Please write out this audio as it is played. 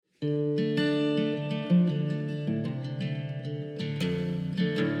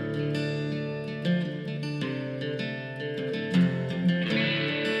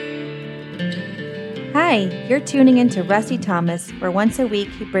Hi, you're tuning in to Rusty Thomas, where once a week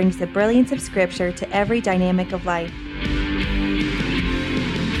he brings the brilliance of Scripture to every dynamic of life.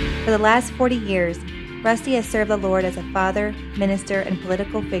 For the last 40 years, Rusty has served the Lord as a father, minister, and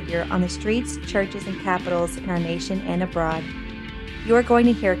political figure on the streets, churches, and capitals in our nation and abroad. You are going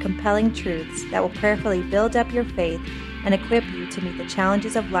to hear compelling truths that will prayerfully build up your faith and equip you to meet the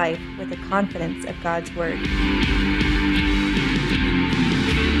challenges of life with the confidence of God's Word.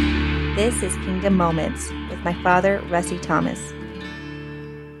 This is Kingdom Moments with my father, Rusty Thomas.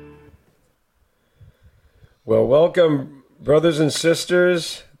 Well, welcome, brothers and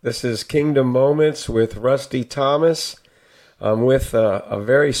sisters. This is Kingdom Moments with Rusty Thomas. I'm with a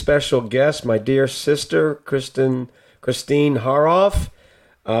very special guest, my dear sister, Kristine Harhoef.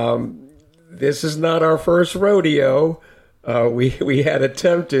 This is not our first rodeo. We had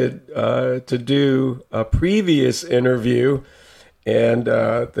attempted to do a previous interview, and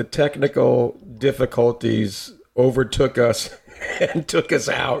the technical difficulties overtook us and took us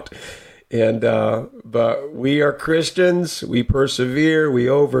out. And but we are Christians. We persevere. We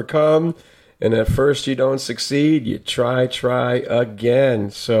overcome. And at first you don't succeed. You try again.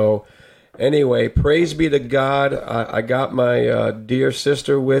 So anyway, praise be to God. I got my dear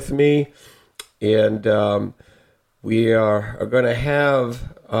sister with me, and we are going to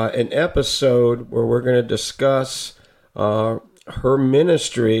have an episode where we're going to discuss her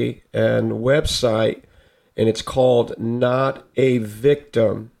ministry and website, and it's called Not a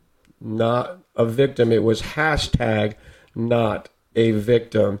Victim. Not a Victim. It was hashtag Not a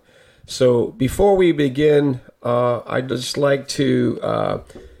Victim. So before we begin, I'd just like to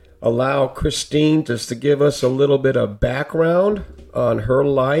allow Kristine just to give us a little bit of background on her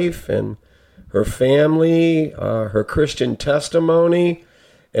life and her family, her Christian testimony.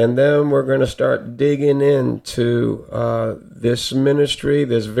 And then we're going to start digging into this ministry,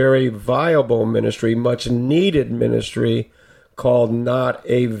 this very viable ministry, much needed ministry called Not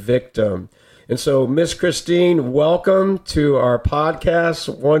a Victim. And so, Miss Kristine, welcome to our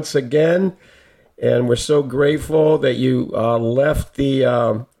podcast once again. And we're so grateful that you left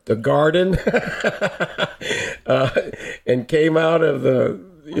the garden and came out of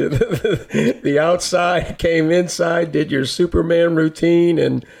the outside, came inside, did your Superman routine,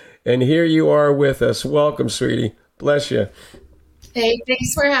 and here you are with us. Welcome, sweetie. Bless you. Hey,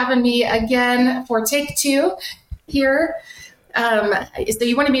 thanks for having me again for take two here. So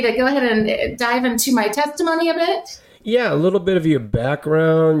you wanted me to go ahead and dive into my testimony a bit? Yeah, a little bit of your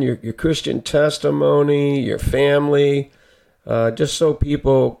background, your Christian testimony, your family, just so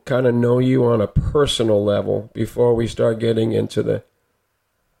people kind of know you on a personal level before we start getting into the...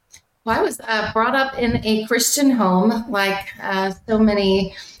 Well, I was brought up in a Christian home like so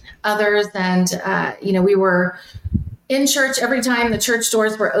many others. And, we were in church every time the church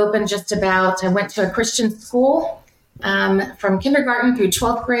doors were open, just about. I went to a Christian school from kindergarten through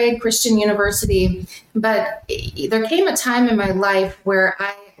 12th grade, Christian university. But there came a time in my life where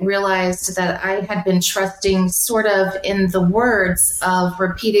I realized that I had been trusting sort of in the words of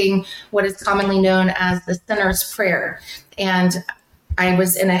repeating what is commonly known as the sinner's prayer. And I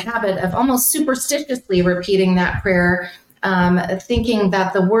was in a habit of almost superstitiously repeating that prayer, thinking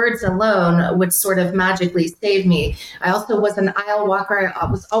that the words alone would sort of magically save me. I also was an aisle walker.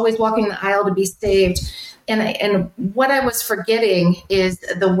 I was always walking the aisle to be saved. And what I was forgetting is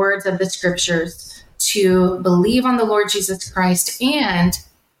the words of the scriptures, to believe on the Lord Jesus Christ and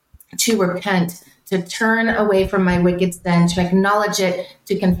to repent, to turn away from my wicked sin, to acknowledge it,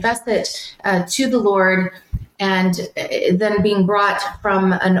 to confess it to the Lord, and then being brought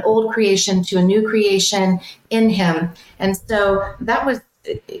from an old creation to a new creation in him. And so that was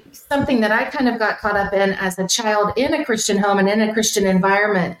something that I kind of got caught up in as a child in a Christian home and in a Christian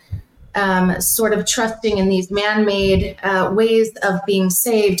environment, sort of trusting in these man-made ways of being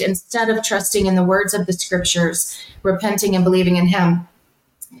saved instead of trusting in the words of the scriptures, repenting and believing in him.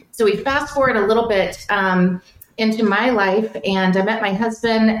 So we fast forward a little bit into my life, and I met my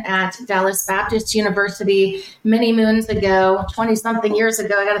husband at Dallas Baptist University many moons ago, 20-something years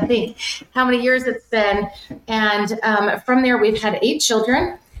ago. I got to think how many years it's been. And from there, we've had 8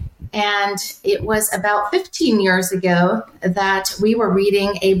 children. And it was about 15 years ago that we were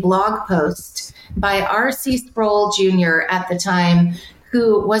reading a blog post by R.C. Sproul Jr. at the time,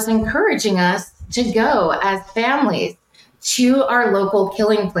 who was encouraging us to go as families to our local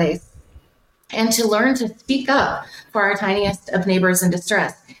killing place and to learn to speak up for our tiniest of neighbors in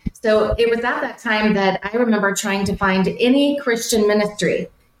distress. So it was at that time that I remember trying to find any Christian ministry,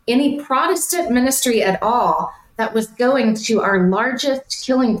 any Protestant ministry at all, that was going to our largest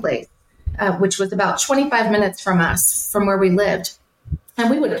killing place, which was about 25 minutes from us, from where we lived. And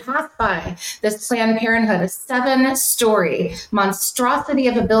we would pass by this Planned Parenthood, a 7-story monstrosity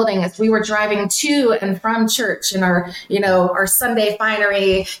of a building, as we were driving to and from church in our, our Sunday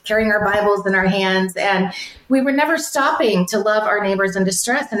finery, carrying our Bibles in our hands. And we were never stopping to love our neighbors in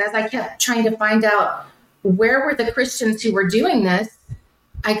distress. And as I kept trying to find out where were the Christians who were doing this,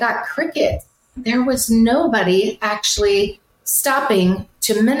 I got crickets. There was nobody actually stopping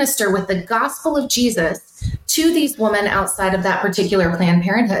to minister with the gospel of Jesus to these women outside of that particular Planned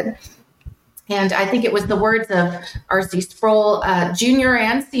Parenthood. And I think it was the words of R.C. Sproul, Jr.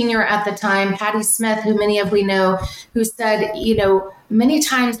 and Senior at the time, Patty Smith, who many of we know, who said, many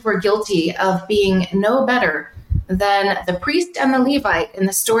times we're guilty of being no better than the priest and the Levite in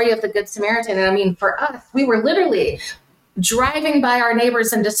the story of the Good Samaritan. And I mean, for us, we were literally driving by our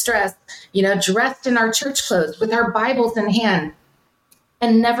neighbors in distress, dressed in our church clothes with our Bibles in hand,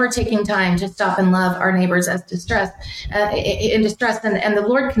 and never taking time to stop and love our neighbors in distress. And the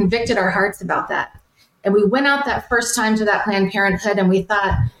Lord convicted our hearts about that. And we went out that first time to that Planned Parenthood, and we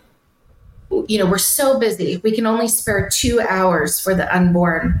thought, we're so busy. We can only spare 2 hours for the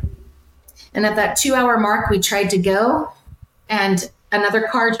unborn. And at that 2-hour mark, we tried to go, and another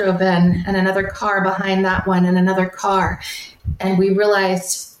car drove in, and another car behind that one, and another car. And we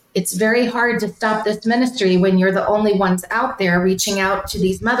realized it's very hard to stop this ministry when you're the only ones out there reaching out to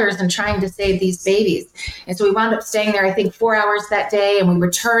these mothers and trying to save these babies. And so we wound up staying there, I think, 4 hours that day, and we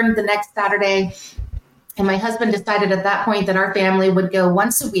returned the next Saturday. And my husband decided at that point that our family would go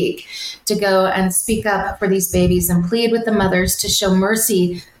once a week to go and speak up for these babies and plead with the mothers to show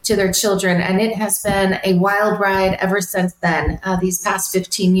mercy to their children. And it has been a wild ride ever since then, these past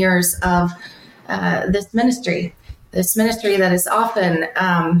 15 years of this ministry that is often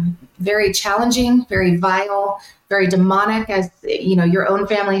very challenging, very vile, very demonic, as your own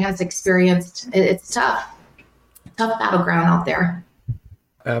family has experienced. It's tough battleground out there.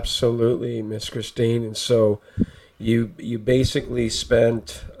 Absolutely, Miss Kristine. And so you basically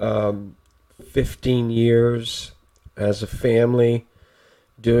spent 15 years as a family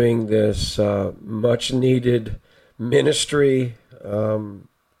doing this much needed ministry,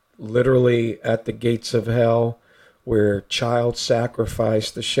 literally at the gates of hell, where child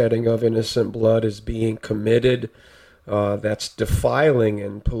sacrifice, the shedding of innocent blood, is being committed. That's defiling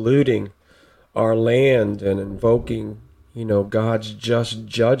and polluting our land and invoking, God's just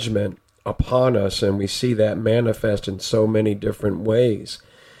judgment upon us. And we see that manifest in so many different ways.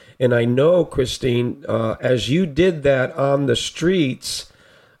 And I know, Kristine, as you did that on the streets,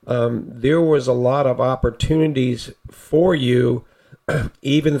 there was a lot of opportunities for you,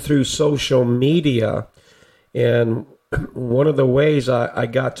 even through social media. And one of the ways I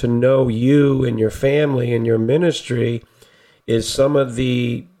got to know you and your family and your ministry is some of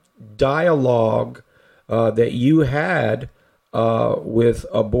the dialogue that you had with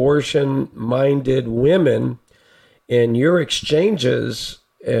abortion-minded women, and your exchanges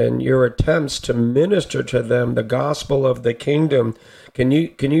and your attempts to minister to them the gospel of the kingdom. Can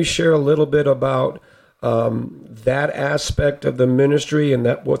you share a little bit about that aspect of the ministry and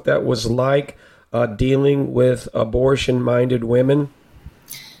what that was like? Dealing with abortion-minded women?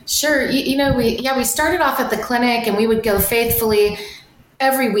 Sure. We started off at the clinic, and we would go faithfully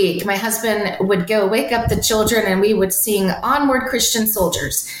every week. My husband would go wake up the children, and we would sing Onward Christian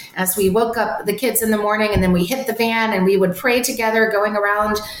Soldiers as we woke up the kids in the morning, and then we hit the van and we would pray together going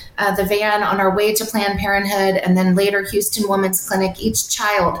around the van on our way to Planned Parenthood, and then later Houston Women's Clinic, each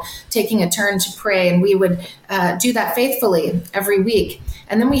child taking a turn to pray. And we would do that faithfully every week.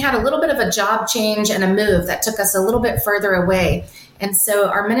 And then we had a little bit of a job change and a move that took us a little bit further away. And so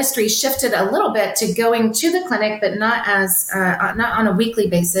our ministry shifted a little bit to going to the clinic, but not on a weekly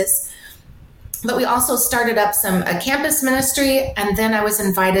basis. But we also started up a campus ministry, and then I was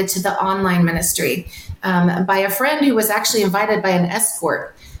invited to the online ministry by a friend who was actually invited by an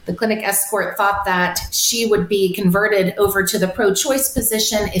escort. The clinic escort thought that she would be converted over to the pro-choice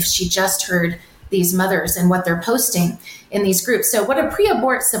position if she just heard these mothers and what they're posting in these groups. So what a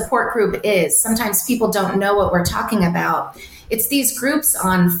pre-abort support group is, sometimes people don't know what we're talking about. It's these groups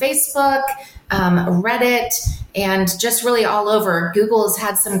on Facebook, Reddit, and just really all over. Google has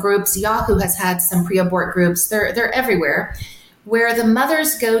had some groups. Yahoo has had some pre-abort groups. They're everywhere, where the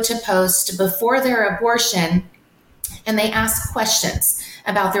mothers go to post before their abortion, and they ask questions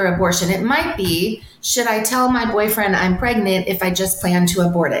about their abortion. It might be, should I tell my boyfriend I'm pregnant if I just plan to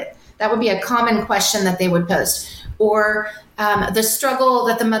abort it? That would be a common question that they would post. Or the struggle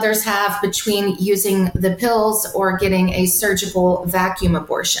that the mothers have between using the pills or getting a surgical vacuum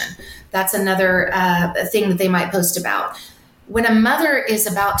abortion. That's another thing that they might post about. When a mother is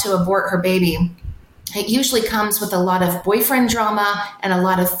about to abort her baby, it usually comes with a lot of boyfriend drama and a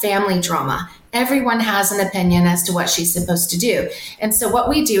lot of family drama. Everyone has an opinion as to what she's supposed to do. And so what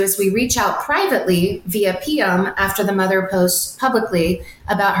we do is we reach out privately via PM after the mother posts publicly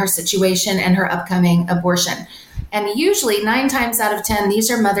about her situation and her upcoming abortion. And usually 9 times out of 10,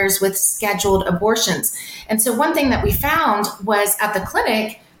 these are mothers with scheduled abortions. And so one thing that we found was at the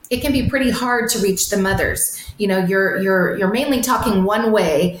clinic, it can be pretty hard to reach the mothers. You know, you're mainly talking one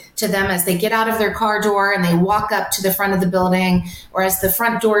way to them as they get out of their car door and they walk up to the front of the building, or as the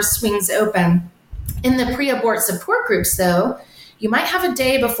front door swings open. In the pre-abort support groups, though, you might have a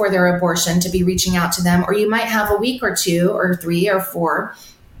day before their abortion to be reaching out to them, or you might have a week or 2 or 3 or 4.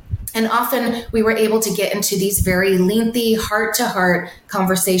 And often we were able to get into these very lengthy heart-to-heart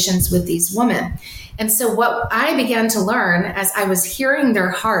conversations with these women. And so what I began to learn as I was hearing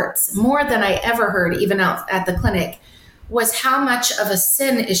their hearts, more than I ever heard even out at the clinic, was how much of a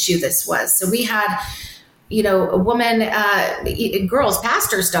sin issue this was. So we had, a woman, girls,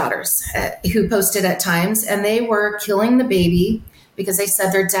 pastors' daughters who posted at times, and they were killing the baby because they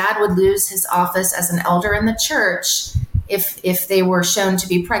said their dad would lose his office as an elder in the church if they were shown to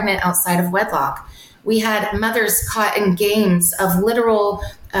be pregnant outside of wedlock. We had mothers caught in games of literal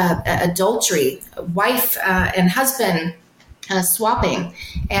adultery, wife and husband swapping,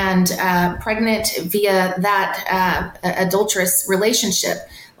 and pregnant via that adulterous relationship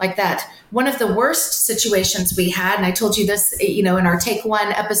like that. One of the worst situations we had, and I told you this, in our Take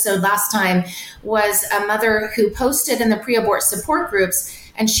One episode last time, was a mother who posted in the pre-abort support groups,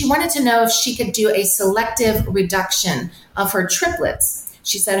 and she wanted to know if she could do a selective reduction of her triplets.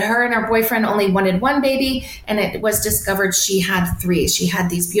 She said her and her boyfriend only wanted 1 baby, and it was discovered she had 3. She had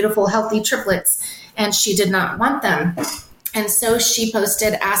these beautiful, healthy triplets, and she did not want them. And so she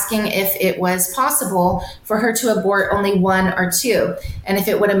posted asking if it was possible for her to abort only 1 or 2, and if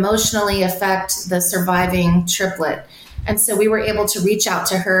it would emotionally affect the surviving triplet. And so we were able to reach out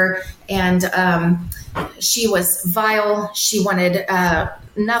to her, and she was vile. She wanted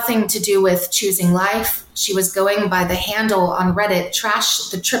nothing to do with choosing life. She was going by the handle on Reddit, trash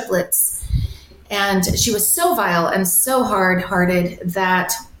the triplets. And she was so vile and so hard-hearted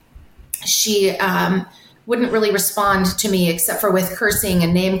that she wouldn't really respond to me except for with cursing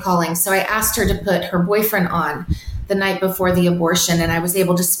and name calling. So I asked her to put her boyfriend on the night before the abortion, and I was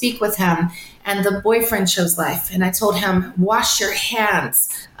able to speak with him, and the boyfriend chose life. And I told him, wash your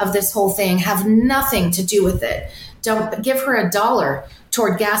hands of this whole thing, have nothing to do with it. Don't give her $1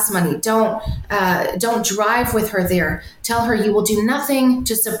 toward gas money. Don't drive with her there. Tell her you will do nothing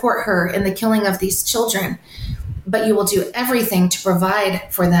to support her in the killing of these children, but you will do everything to provide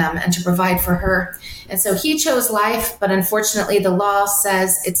for them and to provide for her. And so he chose life, but unfortunately the law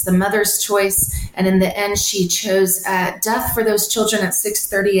says it's the mother's choice. And in the end, she chose death for those children at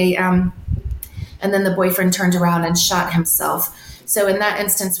 6:30 a.m. And then the boyfriend turned around and shot himself. So in that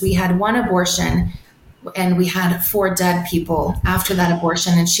instance, we had 1 abortion, and we had 4 dead people after that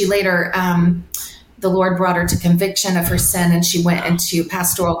abortion. And she later, the Lord brought her to conviction of her sin, and she went into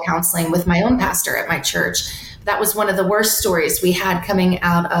pastoral counseling with my own pastor at my church. That was one of the worst stories we had coming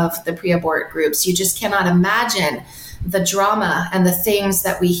out of the pre-abort groups. You just cannot imagine the drama and the things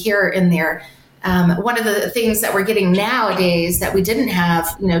that we hear in there. One of the things that we're getting nowadays that we didn't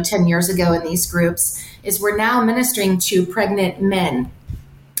have, 10 years ago in these groups is we're now ministering to pregnant men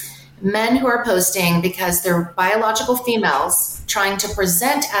who are posting because they're biological females trying to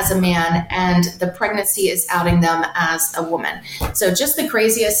present as a man, and the pregnancy is outing them as a woman. So just the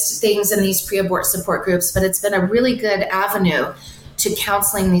craziest things in these pre-abort support groups, but it's been a really good avenue to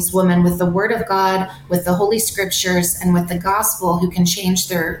counseling these women with the Word of God, with the Holy Scriptures, and with the gospel, who can change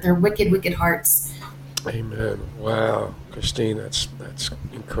their wicked, wicked hearts. Amen. Wow, Kristine, that's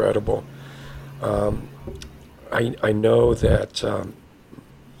incredible. I know that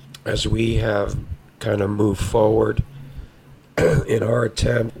as we have kind of moved forward in our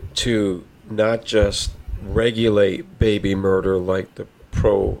attempt to not just regulate baby murder like the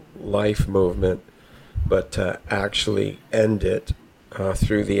pro-life movement, but to actually end it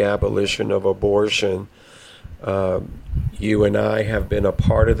through the abolition of abortion. You and I have been a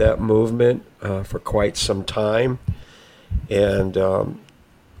part of that movement for quite some time. And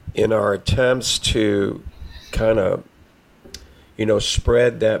in our attempts to kind of,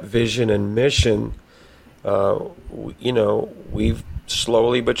 spread that vision and mission, we've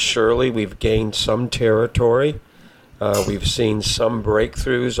slowly but surely, we've gained some territory. We've seen some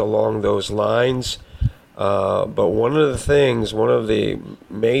breakthroughs along those lines. But one of the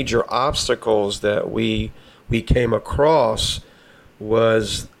major obstacles that we came across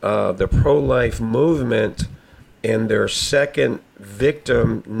was the pro-life movement and their second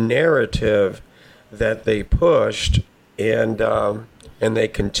victim narrative that they pushed, and they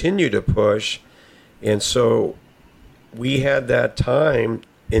continue to push. And so we had that time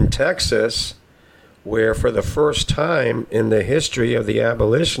in Texas where, for the first time in the history of the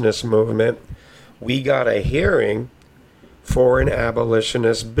abolitionist movement, we got a hearing for an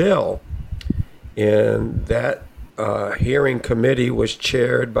abolitionist bill. And that hearing committee was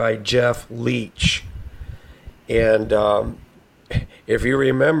chaired by Jeff Leach. And if you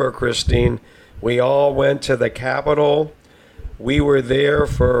remember, Kristine, we all went to the Capitol. We were there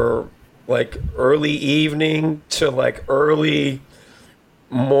for like early evening to like early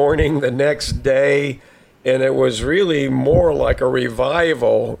morning the next day, and it was really more like a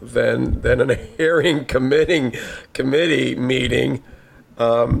revival than a hearing committee meeting.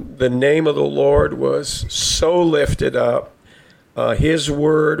 The name of the Lord was so lifted up. His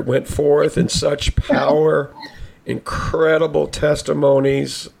word went forth in such power, incredible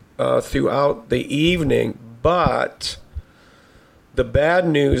testimonies throughout the evening. But the bad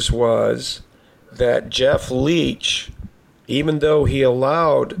news was that Jeff Leach, even though he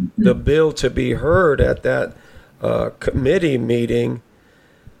allowed the bill to be heard at that committee meeting,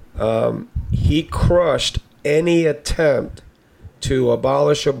 he crushed any attempt to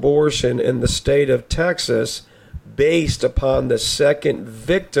abolish abortion in the state of Texas based upon the second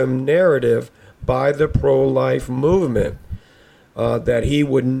victim narrative by the pro-life movement, that he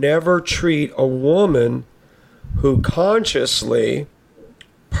would never treat a woman who consciously,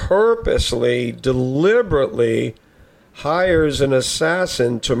 purposely, deliberately hires an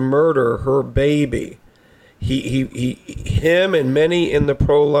assassin to murder her baby. Him and many in the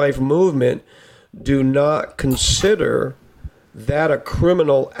pro-life movement do not consider that a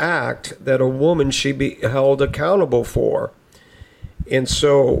criminal act that a woman should be held accountable for. And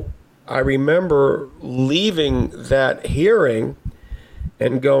so I remember leaving that hearing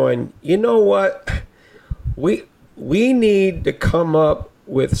and going, you know what? We need to come up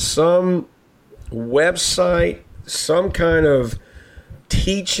with some website, some kind of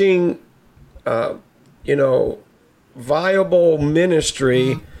teaching, viable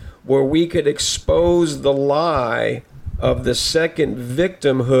ministry where we could expose the lie of the second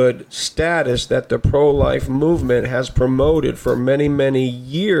victimhood status that the pro-life movement has promoted for many, many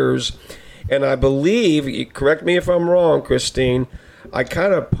years. And I believe, correct me if I'm wrong, Kristine, I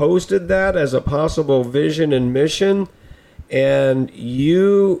kind of posted that as a possible vision and mission, and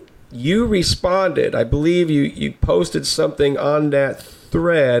you responded. I believe you posted something on that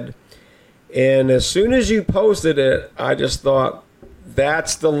thread, and as soon as you posted it, I just thought,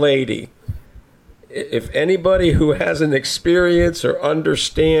 that's the lady. If anybody who has an experience or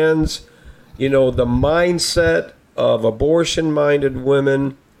understands, the mindset of abortion-minded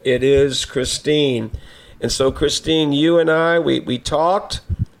women, it is Kristine. And so, Kristine, you and I, we talked,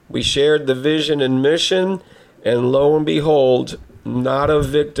 we shared the vision and mission, and lo and behold, Not a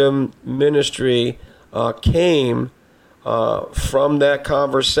Victim Ministry came from that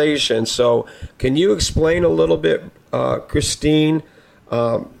conversation. So can you explain a little bit, Kristine,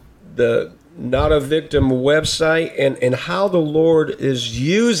 the Not a Victim website and how the Lord is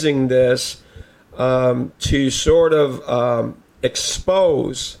using this to sort of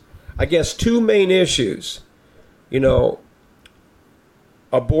expose, I guess, two main issues.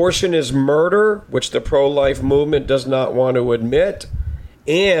 Abortion is murder, which the pro-life movement does not want to admit,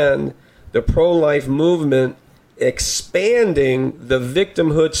 and the pro-life movement expanding the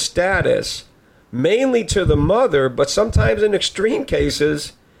victimhood status mainly to the mother, but sometimes in extreme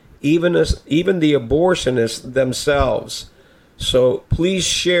cases, even the abortionists themselves. So please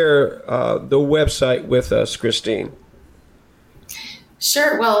share the website with us, Kristine.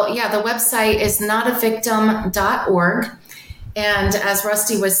 Sure. Well, yeah, the website is notavictim.org. And as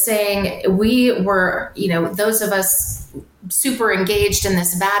Rusty was saying, we were, those of us super engaged in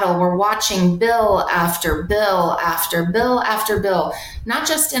this battle, were watching bill after bill after bill after bill, not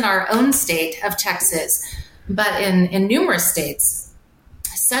just in our own state of Texas, but in numerous states,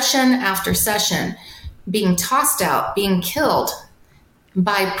 session after session, being tossed out, being killed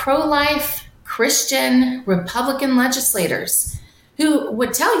by pro-life Christian Republican legislators who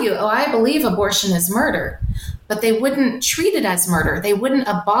would tell you, I believe abortion is murder. But they wouldn't treat it as murder. They wouldn't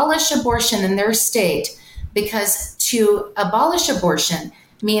abolish abortion in their state, because to abolish abortion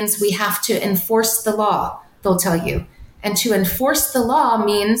means we have to enforce the law, they'll tell you. And to enforce the law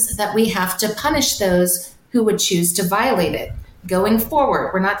means that we have to punish those who would choose to violate it. Going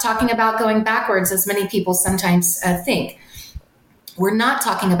forward, we're not talking about going backwards, as many people sometimes think. We're not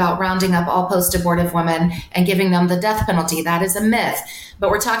talking about rounding up all post-abortive women and giving them the death penalty. That is a myth. But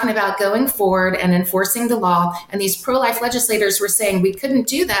we're talking about going forward and enforcing the law. And these pro-life legislators were saying we couldn't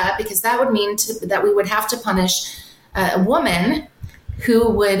do that because that would mean that we would have to punish a woman who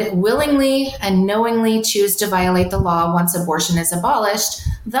would willingly and knowingly choose to violate the law once abortion is abolished.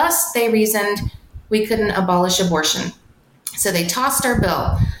 Thus, they reasoned we couldn't abolish abortion. So they tossed our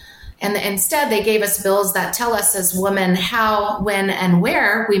bill. And instead, they gave us bills that tell us as women how, when, and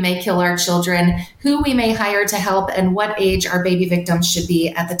where we may kill our children, who we may hire to help, and what age our baby victims should be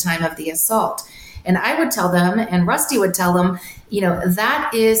at the time of the assault. And I would tell them, and Rusty would tell them,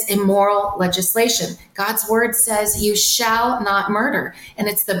 that is immoral legislation. God's word says you shall not murder. And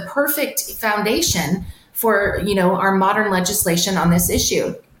it's the perfect foundation for, our modern legislation on this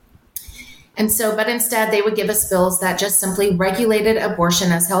issue. And so, but instead they would give us bills that just simply regulated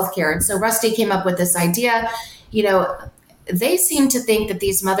abortion as healthcare. And so Rusty came up with this idea, they seem to think that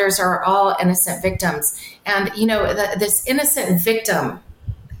these mothers are all innocent victims. And, this innocent victim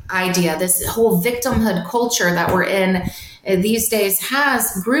idea, this whole victimhood culture that we're in these days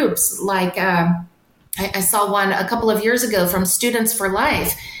has groups like, I saw one a couple of years ago from Students for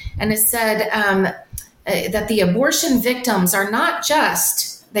Life, and it said that the abortion victims are not just,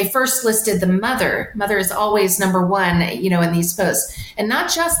 they first listed the mother. Mother is always number one, in these posts. And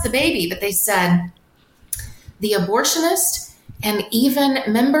not just the baby, but they said the abortionist and even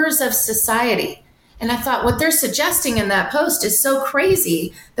members of society. And I thought what they're suggesting in that post is so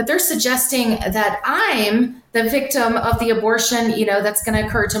crazy that they're suggesting that I'm the victim of the abortion, that's going to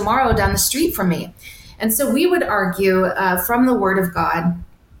occur tomorrow down the street from me. And so we would argue from the Word of God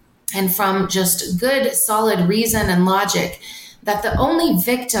and from just good, solid reason and logic that the only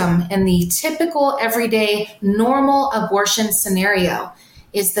victim in the typical, everyday, normal abortion scenario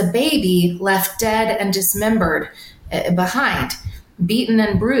is the baby left dead and dismembered behind, beaten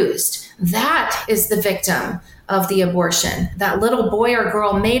and bruised. That is the victim of the abortion. That little boy or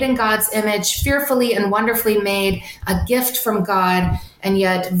girl made in God's image, fearfully and wonderfully made, a gift from God, and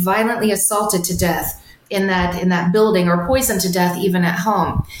yet violently assaulted to death in that building, or poisoned to death even at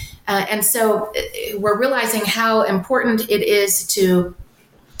home. And so we're realizing how important it is to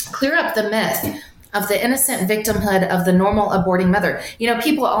clear up the myth of the innocent victimhood of the normal aborting mother.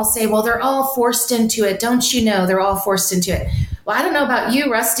 People all say, well, they're all forced into it. Don't you know they're all forced into it? Well, I don't know about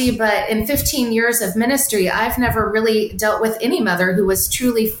you, Rusty, but in 15 years of ministry, I've never really dealt with any mother who was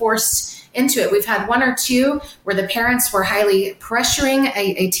truly forced into it. We've had one or two where the parents were highly pressuring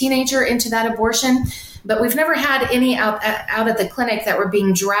a teenager into that abortion. But we've never had any out at the clinic that were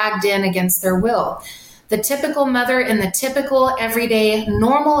being dragged in against their will. The typical mother in the typical everyday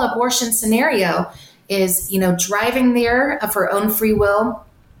normal abortion scenario is, driving there of her own free will,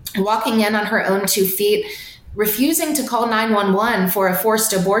 walking in on her own 2 feet, refusing to call 911 for a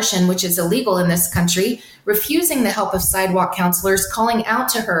forced abortion, which is illegal in this country, refusing the help of sidewalk counselors, calling out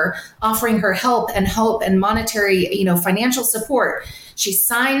to her, offering her help and hope and monetary, financial support. She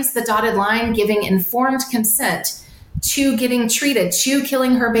signs the dotted line, giving informed consent to getting treated, to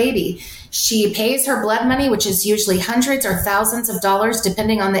killing her baby. She pays her blood money, which is usually hundreds or thousands of dollars,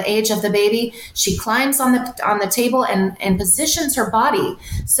 depending on the age of the baby. She climbs on the table and positions her body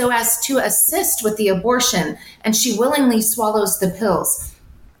so as to assist with the abortion, and she willingly swallows the pills.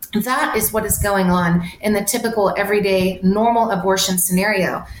 That is what is going on in the typical everyday normal abortion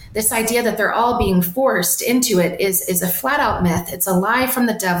scenario. This idea that they're all being forced into it is a flat out myth. It's a lie from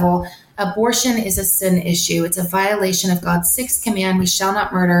the devil. Abortion is a sin issue. It's a violation of God's 6th command, we shall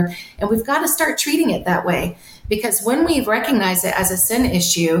not murder. And we've got to start treating it that way, because when we recognize it as a sin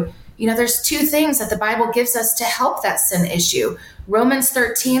issue, there's 2 things that the Bible gives us to help that sin issue. Romans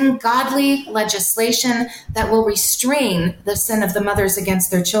 13, godly legislation that will restrain the sin of the mothers against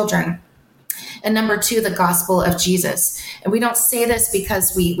their children. And number 2, the gospel of Jesus. And we don't say this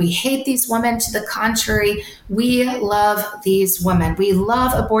because we hate these women. To the contrary, we love these women. We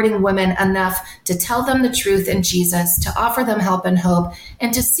love aborting women enough to tell them the truth in Jesus, to offer them help and hope,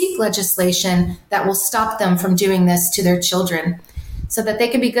 and to seek legislation that will stop them from doing this to their children, so that they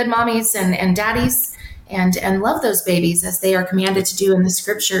can be good mommies and daddies and love those babies as they are commanded to do in the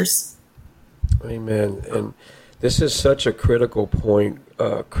scriptures. Amen. And this is such a critical point,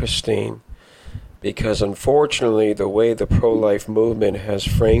 Kristine, because unfortunately the way the pro-life movement has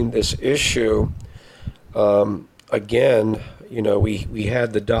framed this issue, again, we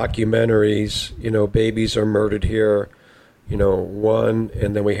had the documentaries, Babies Are Murdered Here, 1,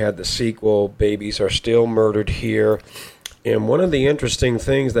 and then we had the sequel, Babies Are Still Murdered Here. And one of the interesting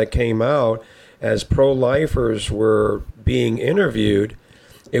things that came out as pro-lifers were being interviewed,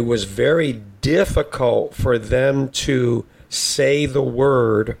 it was very difficult for them to say the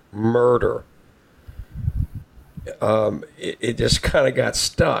word murder. It just kind of got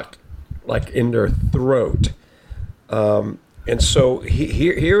stuck, like in their throat. And so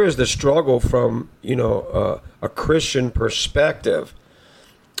here is the struggle from, a Christian perspective.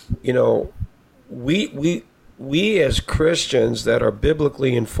 We as Christians that are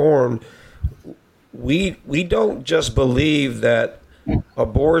biblically informed, we don't just believe that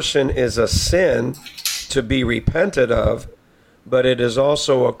abortion is a sin to be repented of, but it is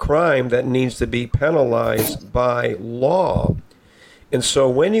also a crime that needs to be penalized by law. And so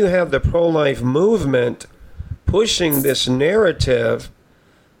when you have the pro-life movement pushing this narrative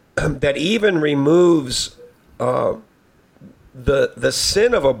that even removes the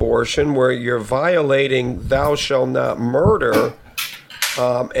sin of abortion, where you're violating thou shalt not murder,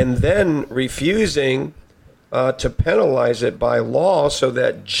 and then refusing to penalize it by law so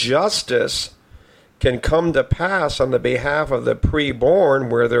that justice can come to pass on the behalf of the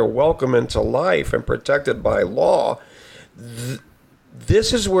preborn, where they're welcome into life and protected by law.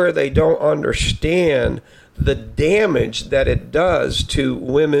 This is where they don't understand the damage that it does to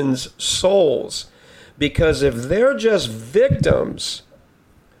women's souls. Because if they're just victims,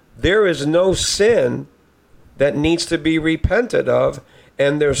 there is no sin that needs to be repented of,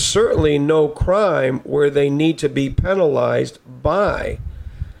 and there's certainly no crime where they need to be penalized by.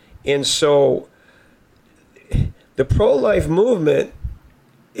 And so the pro-life movement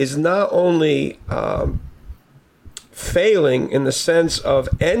is not only failing in the sense of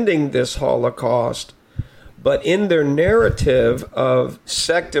ending this Holocaust, but in their narrative of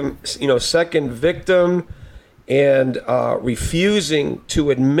second victim and refusing to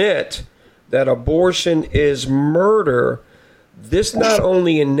admit that abortion is murder, this not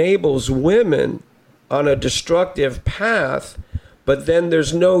only enables women on a destructive path, but then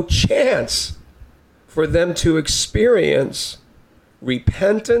there's no chance for them to experience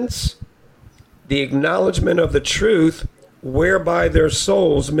repentance, the acknowledgement of the truth, whereby their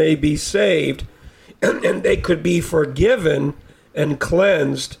souls may be saved, and they could be forgiven and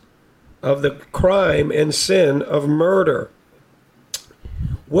cleansed of the crime and sin of murder.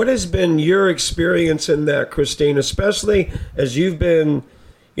 What has been your experience in that, Kristine, especially as you've been,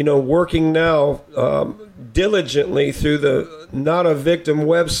 working now diligently through the Not a Victim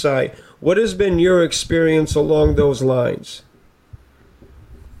website? What has been your experience along those lines?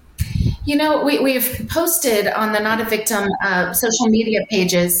 We've posted on the Not a Victim social media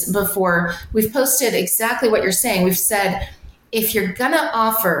pages before. We've posted exactly what you're saying. We've said, if you're going to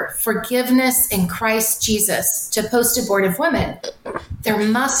offer forgiveness in Christ Jesus to post-abortive women, there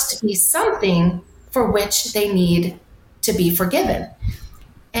must be something for which they need to be forgiven.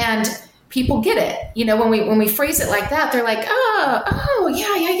 And people get it. When we phrase it like that, they're like, oh,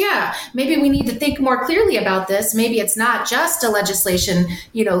 yeah. Maybe we need to think more clearly about this. Maybe it's not just a legislation,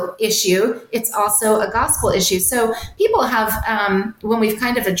 issue. It's also a gospel issue. So people have, when we've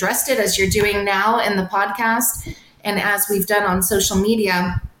kind of addressed it, as you're doing now in the podcast, and as we've done on social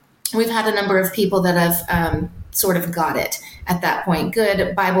media, we've had a number of people that have sort of got it at that point.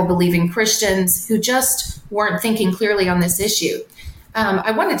 Good Bible-believing Christians who just weren't thinking clearly on this issue.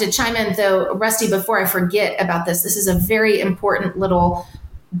 I wanted to chime in, though, Rusty, before I forget about this. This is a very important little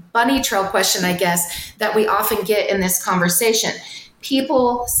bunny trail question, I guess, that we often get in this conversation.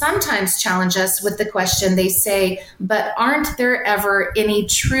 People sometimes challenge us with the question. They say, but aren't there ever any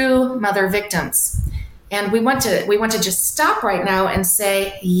true mother victims? And we want to just stop right now and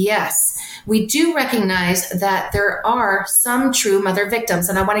say, yes, we do recognize that there are some true mother victims.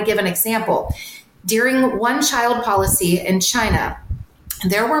 And I want to give an example. During one-child policy in China,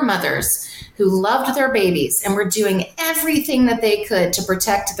 there were mothers who loved their babies and were doing everything that they could to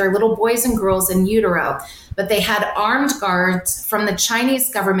protect their little boys and girls in utero. But they had armed guards from the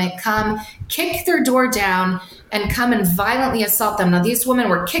Chinese government come kick their door down and come and violently assault them. Now, these women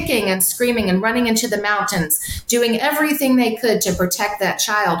were kicking and screaming and running into the mountains, doing everything they could to protect that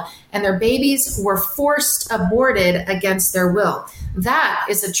child. And their babies were forced aborted against their will. That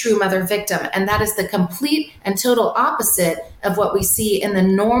is a true mother victim. And that is the complete and total opposite of what we see in the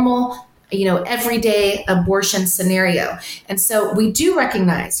normal, everyday abortion scenario. And so we do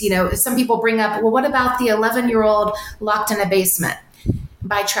recognize, some people bring up, well, what about the 11-year-old locked in a basement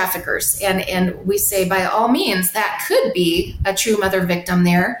by traffickers? And we say, by all means, that could be a true mother victim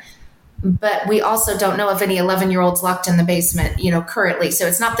there. But we also don't know of any 11-year-olds locked in the basement, currently. So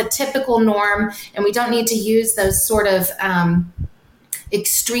it's not the typical norm. And we don't need to use those sort of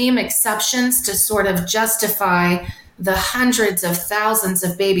extreme exceptions to sort of justify the hundreds of thousands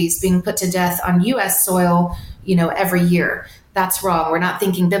of babies being put to death on U.S. soil, every year. That's wrong. We're not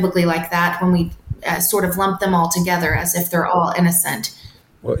thinking biblically like that when we sort of lump them all together as if they're all innocent.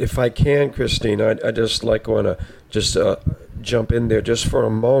 Well, if I can, Kristine, I just want to just jump in there just for a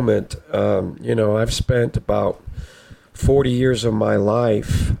moment. I've spent about 40 years of my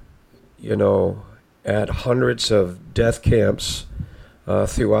life, at hundreds of death camps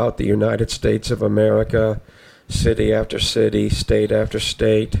throughout the United States of America, city after city, state after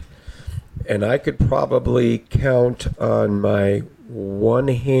state. And I could probably count on my one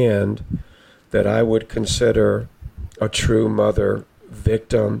hand that I would consider a true mother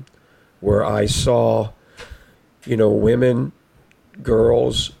victim, where I saw, women,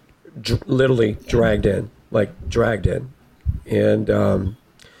 girls, literally dragged in.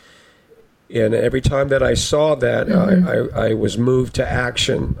 And every time that I saw that, I was moved to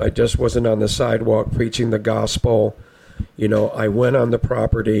action. I just wasn't on the sidewalk preaching the gospel. I went on the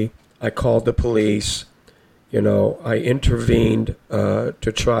property. I called the police. I intervened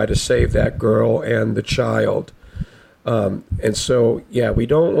to try to save that girl and the child. And so, we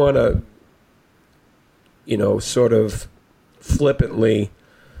don't want to, sort of flippantly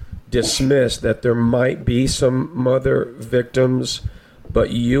dismiss that there might be some mother victims, but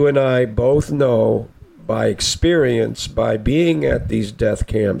you and I both know by experience, by being at these death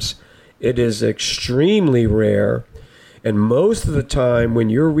camps, it is extremely rare. And most of the time when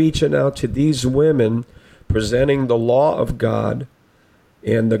you're reaching out to these women, presenting the law of God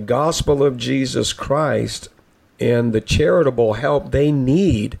and the gospel of Jesus Christ and the charitable help they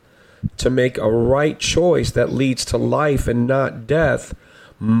need to make a right choice that leads to life and not death,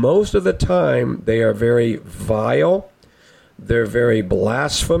 most of the time they are very vile, they're very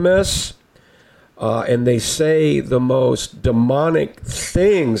blasphemous, and they say the most demonic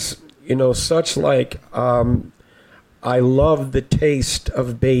things, such like, I love the taste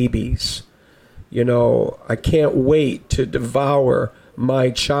of babies. I can't wait to devour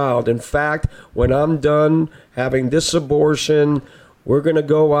my child. In fact, when I'm done having this abortion, we're going to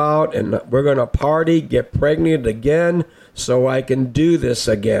go out and we're going to party, get pregnant again, so I can do this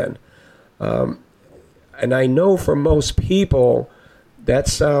again. And I know for most people that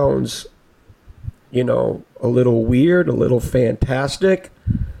sounds, a little weird, a little fantastic.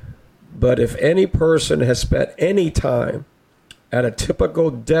 But if any person has spent any time at a typical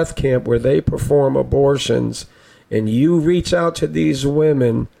death camp where they perform abortions, and you reach out to these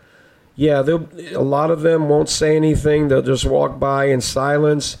women, a lot of them won't say anything. They'll just walk by in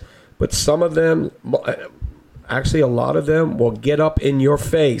silence. But some of them, actually a lot of them, will get up in your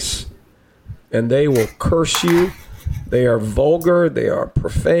face and they will curse you. They are vulgar, they are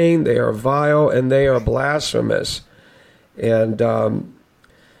profane, they are vile, and they are blasphemous. And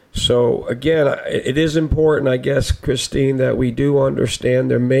so again, it is important, I guess, Kristine, that we do understand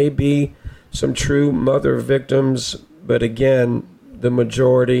there may be some true mother victims, but again, the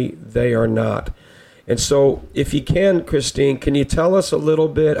majority, they are not. And so if you can, Kristine, can you tell us a little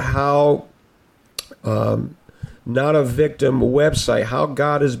bit how Not a Victim website, how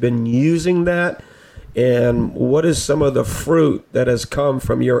God has been using that, and what is some of the fruit that has come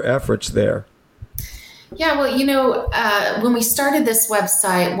from your efforts there? Yeah, well, when we started this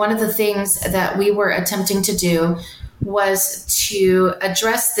website, one of the things that we were attempting to do was to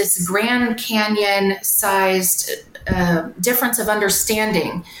address this Grand Canyon-sized difference of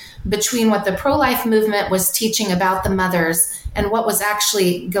understanding between what the pro-life movement was teaching about the mothers and what was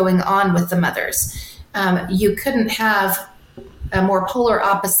actually going on with the mothers. You couldn't have a more polar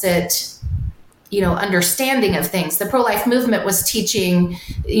opposite understanding of things. The pro-life movement was teaching,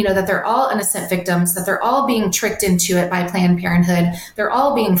 that they're all innocent victims, that they're all being tricked into it by Planned Parenthood. They're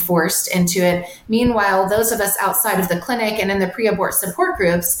all being forced into it. Meanwhile, those of us outside of the clinic and in the pre-abort support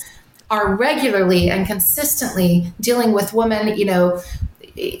groups are regularly and consistently dealing with women,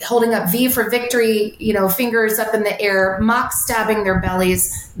 holding up V for victory, fingers up in the air, mock stabbing their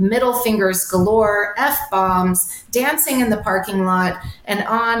bellies, middle fingers galore, F-bombs, dancing in the parking lot, and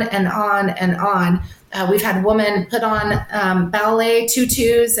on and on and on. We've had women put on ballet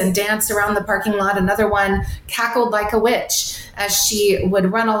tutus and dance around the parking lot. Another one cackled like a witch as she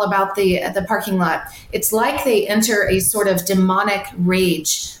would run all about the parking lot. It's like they enter a sort of demonic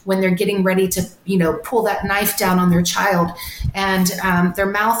rage when they're getting ready to, pull that knife down on their child. And their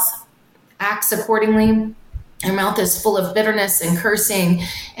mouth acts accordingly. Their mouth is full of bitterness and cursing.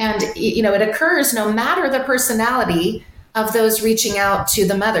 And, it occurs no matter the personality of those reaching out to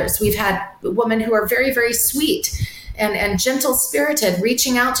the mothers. We've had women who are very, very sweet and gentle-spirited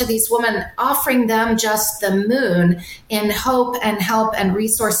reaching out to these women, offering them just the moon in hope and help and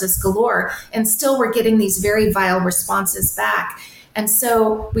resources galore. And still we're getting these very vile responses back. And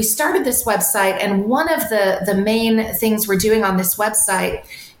so we started this website, and one of the main things we're doing on this website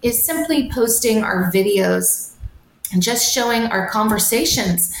is simply posting our videos and just showing our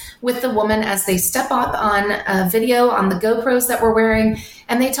conversations with the woman as they step up on a video on the GoPros that we're wearing,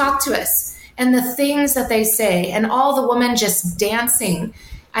 and they talk to us and the things that they say, and all the women just dancing.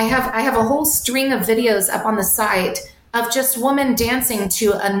 I have a whole string of videos up on the site of just women dancing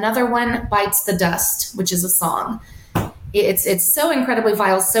to Another One Bites the Dust, which is a song. It's so incredibly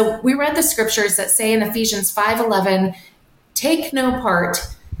vile. So we read the scriptures that say in Ephesians 5:11, take no part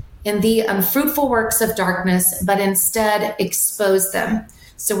in the unfruitful works of darkness, but instead expose them.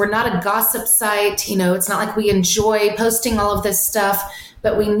 So we're not a gossip site. It's not like we enjoy posting all of this stuff,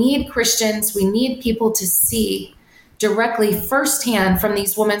 but we need Christians. We need people to see directly firsthand from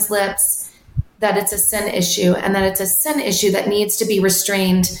these women's lips that it's a sin issue, and that it's a sin issue that needs to be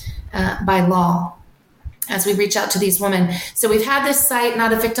restrained by law as we reach out to these women. So we've had this site,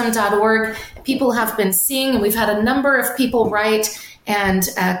 notaVictim.org. People have been seeing, and we've had a number of people write and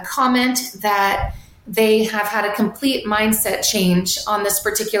comment that they have had a complete mindset change on this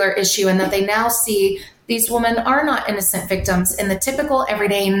particular issue, and that they now see these women are not innocent victims in the typical,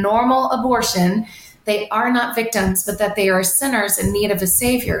 everyday, normal abortion. They are not victims, but that they are sinners in need of a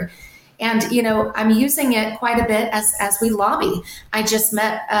savior. And, I'm using it quite a bit as we lobby. I just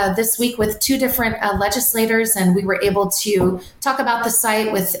met this week with two different legislators, and we were able to talk about the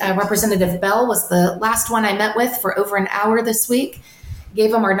site with Representative Bell was the last one I met with for over an hour this week.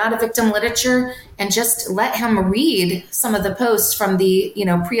 Gave him our Not a Victim literature and just let him read some of the posts from the,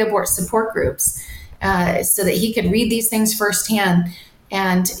 pre-abort support groups so that he could read these things firsthand.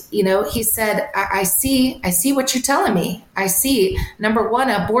 And, he said, I see what you're telling me. I see, number one,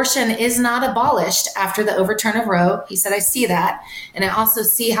 abortion is not abolished after the overturn of Roe. He said, I see that. And I also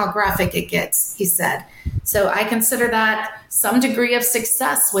see how graphic it gets, he said. So I consider that some degree of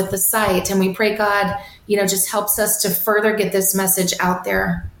success with the site. And we pray God, just helps us to further get this message out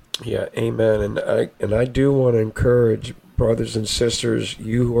there. Yeah, amen. And I do want to encourage brothers and sisters,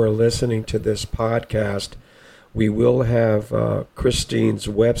 you who are listening to this podcast. We will have Kristine's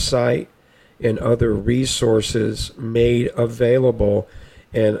website and other resources made available.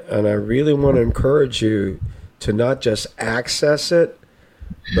 And I really want to encourage you to not just access it,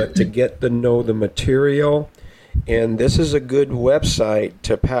 but to get to know the material. And this is a good website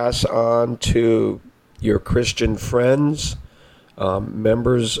to pass on to your Christian friends,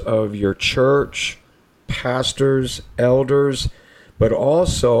 members of your church, pastors, elders, but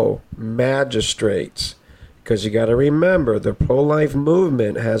also magistrates. Because you got to remember, the pro-life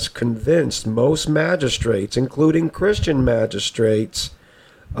movement has convinced most magistrates, including Christian magistrates,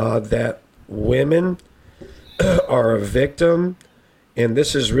 that women are a victim, and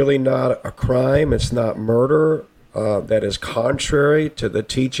this is really not a crime. It's not murder. That is contrary to the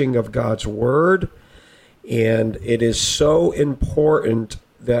teaching of God's word. And it is so important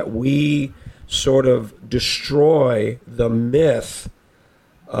that we sort of destroy the myth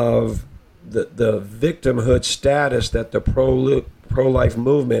of the victimhood status that the pro-life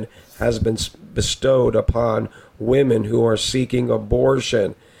movement has been bestowed upon women who are seeking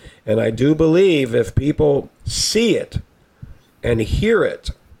abortion. And I do believe if people see it and hear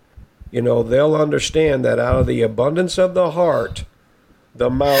it, they'll understand that out of the abundance of the heart, the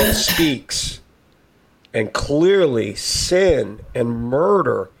mouth speaks. And clearly sin and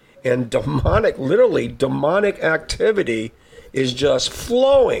murder and literally demonic activity is just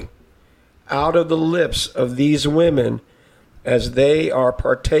flowing out of the lips of these women as they are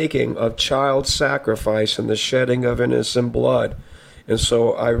partaking of child sacrifice and the shedding of innocent blood. And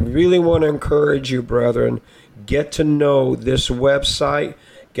so I really want to encourage you, brethren, get to know this website,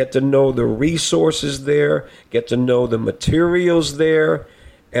 get to know the resources there, get to know the materials there,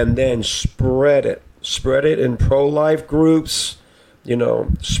 and then spread it. Spread it in pro-life groups,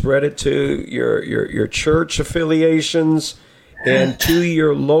 spread it to your church affiliations and to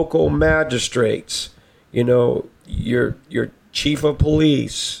your local magistrates, your chief of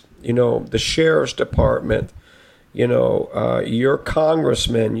police, the sheriff's department, your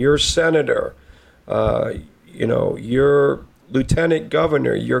congressman, your senator, your lieutenant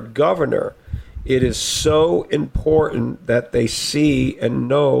governor, your governor. It is so important that they see and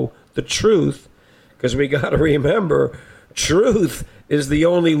know the truth, because we got to remember, truth is the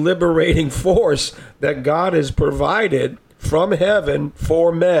only liberating force that God has provided from heaven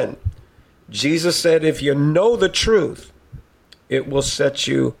for men. Jesus said, if you know the truth, it will set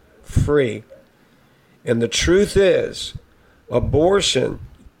you free. And the truth is, abortion,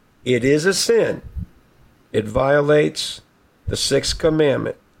 it is a sin. It violates the sixth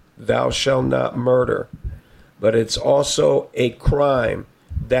commandment, thou shalt not murder. But it's also a crime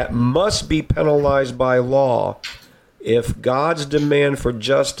that must be penalized by law if God's demand for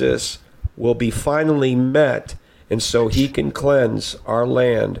justice will be finally met, and so he can cleanse our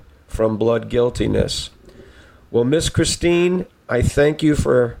land from blood guiltiness. Well, Miss Kristine, I thank you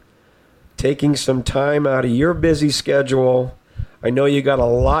for taking some time out of your busy schedule. I know you got a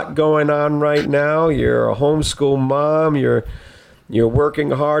lot going on right now. You're a homeschool mom. You're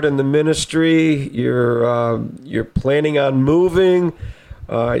working hard in the ministry. You're planning on moving.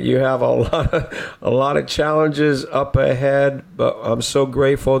 You have a lot of challenges up ahead, but I'm so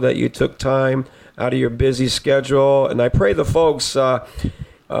grateful that you took time out of your busy schedule. And I pray the folks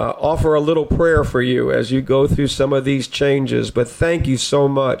offer a little prayer for you as you go through some of these changes. But thank you so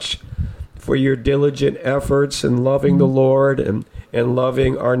much for your diligent efforts in loving the Lord and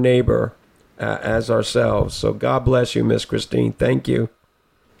loving our neighbor as ourselves. So God bless you, Miss Kristine. Thank you.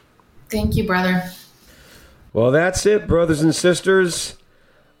 Thank you, brother. Well, that's it, brothers and sisters.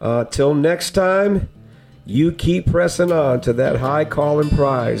 Till next time, you keep pressing on to that high call and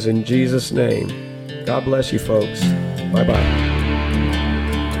prize in Jesus' name. God bless you, folks. Bye-bye.